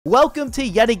Welcome to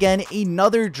yet again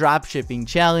another dropshipping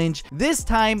challenge. This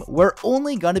time we're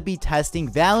only going to be testing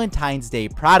Valentine's Day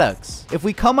products. If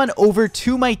we come on over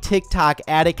to my TikTok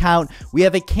ad account, we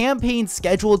have a campaign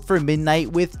scheduled for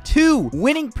midnight with 2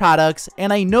 winning products,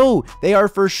 and I know they are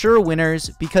for sure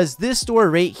winners because this store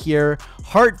right here,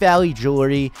 Heart Valley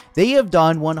Jewelry, they have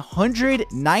done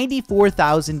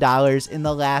 $194,000 in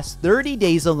the last 30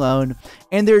 days alone,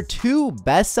 and their 2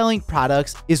 best-selling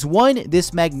products is 1,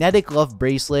 this magnetic love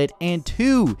bracelet, and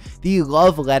 2, the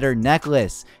love letter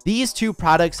necklace. These 2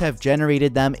 products have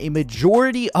generated them a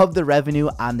majority of the revenue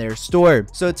on their store.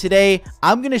 So today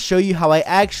I'm going to show you how I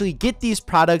actually get these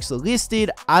products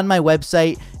listed on my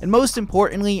website, and most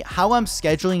importantly how I'm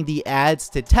scheduling the ads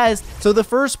to test. So the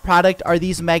first product are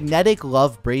these magnetic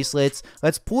love bracelets.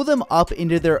 Let's pull them up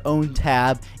into their own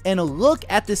tab and look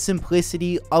at the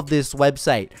simplicity of this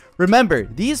website. Remember,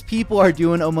 these people are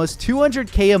doing almost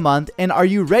 200K a month, and are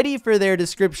you ready for their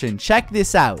description? Check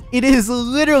this out. It is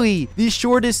literally the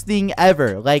shortest thing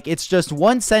ever. Like, it's just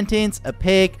 1 sentence, a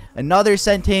pic, another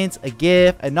sentence, a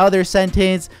GIF, another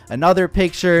sentence, another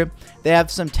picture. They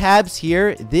have some tabs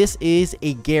here. This is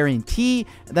a guarantee.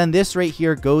 And then this right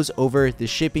here goes over the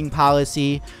shipping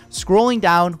policy. Scrolling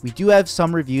down, we do have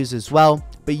some reviews as well,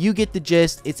 but you get the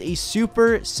gist. It's a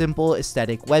super simple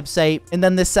aesthetic website. And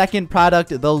then the second product,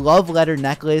 the love letter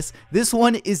necklace, this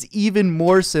one is even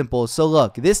more simple. So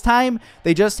look, this time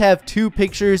they just have 2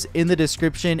 pictures in the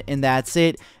description and that's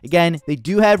it. Again, they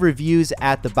do have reviews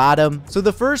at the bottom. So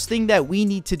the first thing that we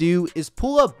need to do is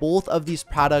pull up both of these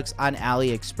products on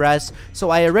AliExpress. So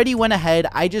I already went ahead,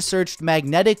 I just searched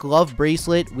magnetic love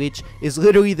bracelet, which is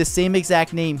literally the same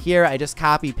exact name here. I just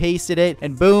copy pasted it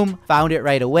and boom, found it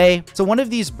right away. So one of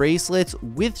these bracelets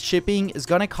with shipping is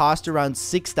going to cost around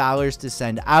 $6 to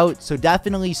send out, so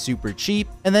definitely super cheap.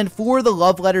 And then for the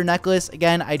love letter necklace,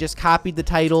 again, I just copied the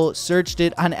title, searched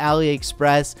it on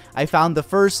AliExpress. I found the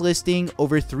first listing,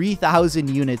 over 3,000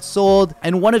 units sold,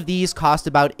 and one of these cost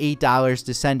about $8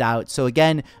 to send out. So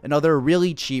again, another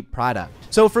really cheap product.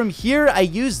 So from here, I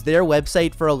use their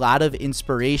website for a lot of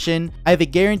inspiration. I have a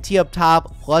guarantee up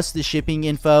top plus the shipping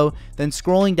info. Then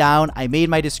scrolling down, I made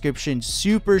my description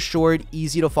super short,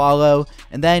 easy to follow,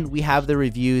 and then we have the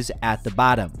reviews at the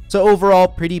bottom. So overall,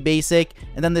 pretty basic.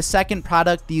 And then the second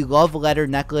product, the love letter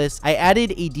necklace, I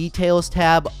added a details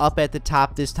tab up at the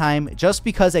top this time just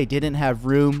because I didn't have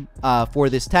room for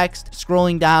this text.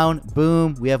 Scrolling down,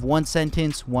 boom, we have 1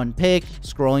 sentence, 1 pic.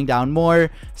 Scrolling down more,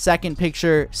 second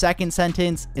picture, second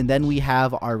sentence, and then we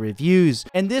have our reviews.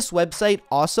 And this website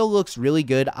also looks really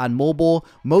good on mobile.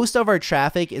 Most of our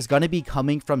traffic is going to be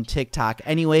coming from TikTok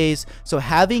anyways, so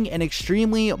having an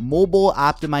extremely mobile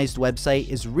optimized website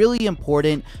is really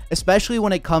important, especially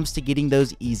when it comes to getting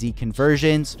those easy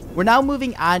conversions. We're now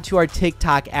moving on to our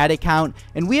TikTok ad account,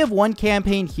 and we have 1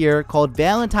 campaign here called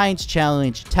Valentine's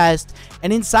Challenge Test,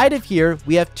 and inside of here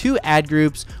we have 2 ad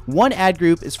groups. 1 ad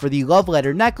group is for the love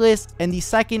letter necklace and the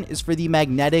second is for the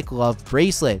magnetic love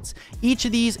bracelets. Each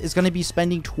of these is going to be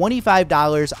spending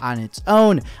 $25 on its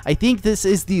own. I think this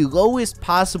is the lowest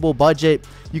possible budget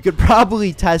you could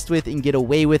probably test with and get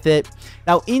away with it.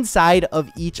 Now inside of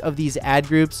each of these ad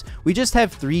groups, we just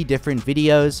have 3 different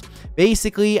videos.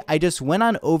 Basically, I just went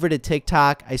on over to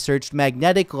TikTok, I searched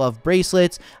magnetic love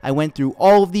bracelets, I went through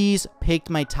all of these, picked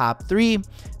my top 3.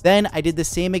 Then I did the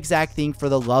same exact thing for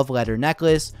the love letter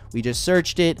necklace. We just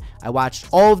searched it, I watched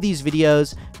all of these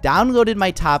videos, downloaded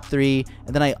my top 3,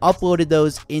 and then I uploaded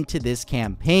those into this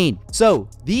campaign. So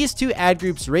these 2 ad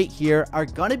groups right here are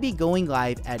gonna be going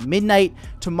live at midnight.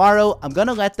 Tomorrow, I'm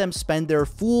gonna let them spend their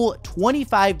full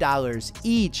 $25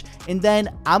 each, and then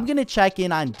I'm gonna check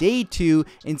in on day 2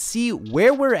 and see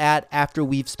where we're at after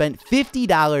we've spent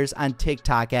 $50 on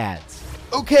TikTok ads.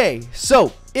 Okay,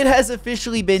 so it has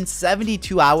officially been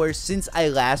 72 hours since I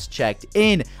last checked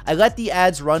in. I let the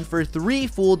ads run for 3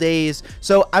 full days,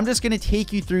 so I'm just going to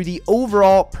take you through the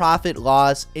overall profit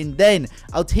loss, and then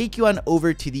I'll take you on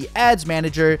over to the ads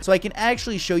manager so I can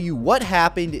actually show you what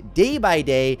happened day by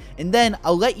day, and then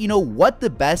I'll let you know what the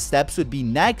best steps would be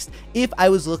next if I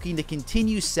was looking to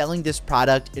continue selling this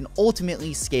product and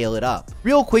ultimately scale it up.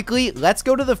 Real quickly, let's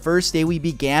go to the first day we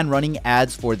began running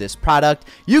ads for this product.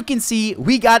 You can see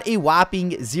we got a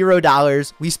whopping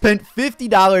 $0. We spent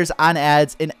 $50 on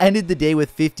ads and ended the day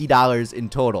with $50 in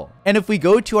total. And if we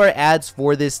go to our ads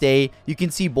for this day, you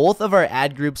can see both of our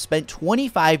ad groups spent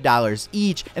 $25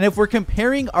 each. And if we're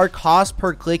comparing our cost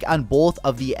per click on both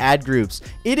of the ad groups,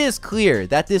 it is clear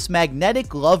that this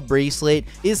magnetic love bracelet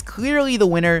is clearly the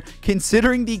winner,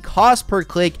 considering the cost per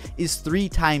click is 3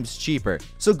 times cheaper.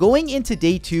 So going into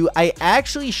day 2, I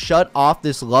actually shut off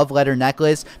this love letter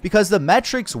necklace because the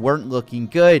metrics weren't looking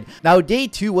good. Now day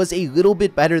 2 was a little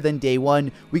bit better than day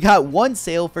 1. We got one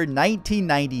sale for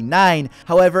 $19.99.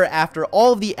 However, after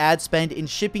all of the ad spend in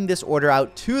shipping this order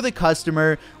out to the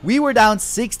customer, we were down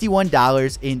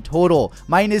 $61 in total,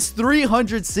 minus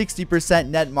 360%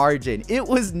 net margin. It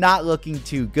was not looking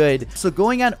too good. So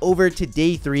going on over to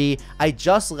day 3, I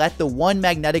just let the one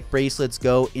magnetic bracelets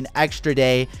go an extra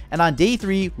day, and on day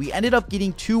 3 we ended up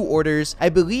getting 2 orders. I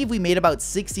believe we made about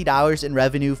 $60 in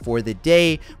revenue for the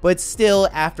day, but still,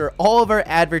 after all of our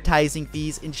advertising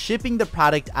fees and shipping the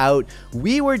product out,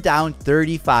 we were down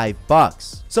 35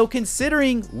 bucks. So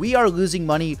considering we are losing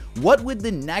money, what would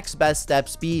the next best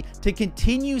steps be to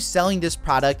continue selling this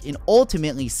product and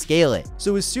ultimately scale it?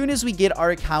 So as soon as we get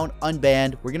our account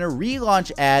unbanned, we're gonna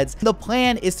relaunch ads. The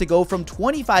plan is to go from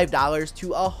 $25 to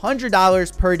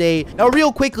 $100 per day. Now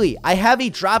real quickly, I have a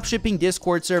dropshipping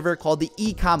Discord server called the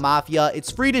Ecom Mafia.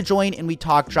 It's free to join and we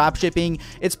talk dropshipping.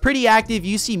 It's pretty active.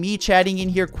 You see me chatting in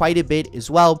here quite a bit as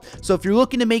well. So if you're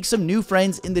looking to make some new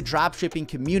friends in the dropshipping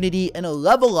community and a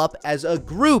level up as a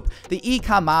group, the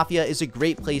Ecom Mafia is a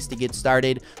great place to get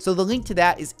started. So the link to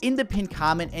that is in the pinned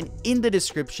comment and in the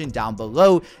description down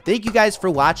below. Thank you guys for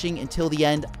watching until the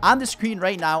end. On the screen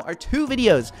right now are 2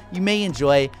 videos you may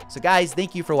enjoy. So guys,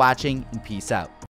 thank you for watching and peace out.